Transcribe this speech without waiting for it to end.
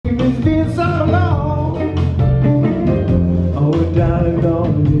It's been so long. Oh, darling,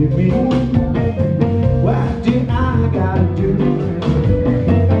 don't leave me. What did I gotta do?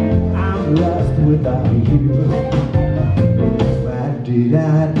 I'm lost without you. What did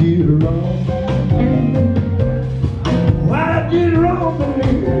I do wrong? What I did wrong,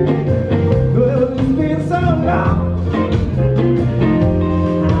 baby? Well, it's been so long.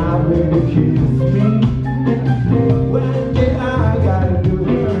 How will you kiss me? What did I gotta do?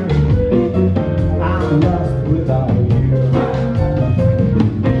 I'm lost without you.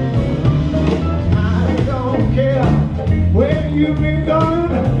 I don't care where you've been going,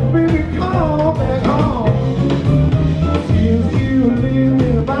 baby, come back home. Since you leave me,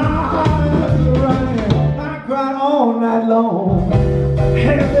 my heart is running. I cry all night long.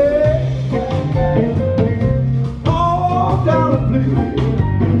 Hey, baby, oh, darling, please.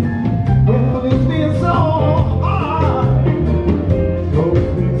 Well, it's been so hard. Oh,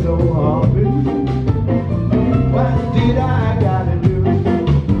 it's been so hard, baby. What did I gotta do?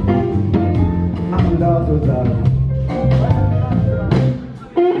 I'm lost without you.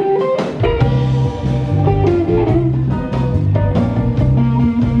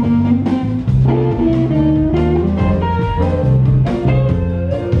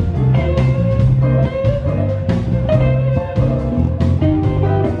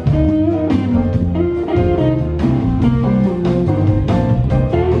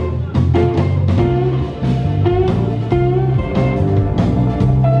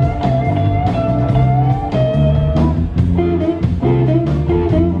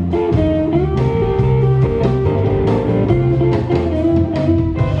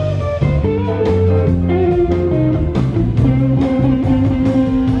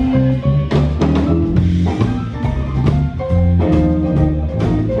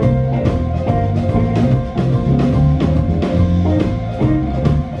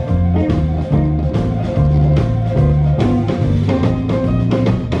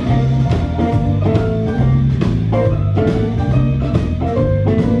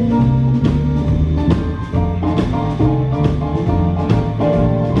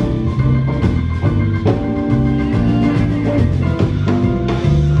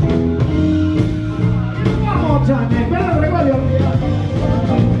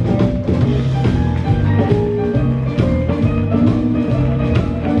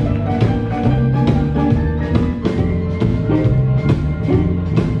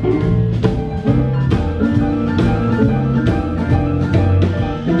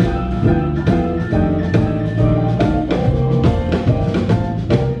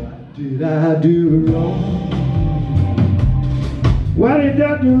 Did I do wrong? What did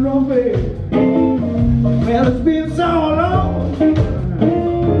I do wrong, baby? Well, it's been so long.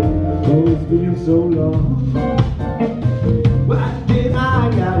 Oh, it's been so long. What did I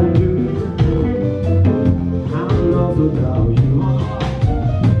gotta do? I'm lost without you.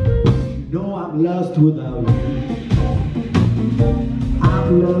 You know I'm lost without you. I'm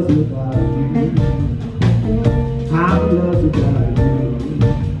lost without you. I'm lost without you.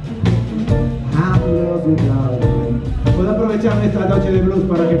 Puedo aprovechar esta noche de blues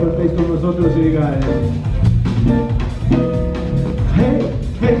para que partéis con nosotros y digáis: hey,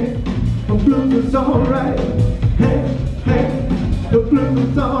 hey, the blues is alright. Hey, hey, the blues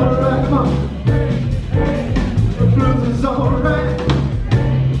is alright. Come on.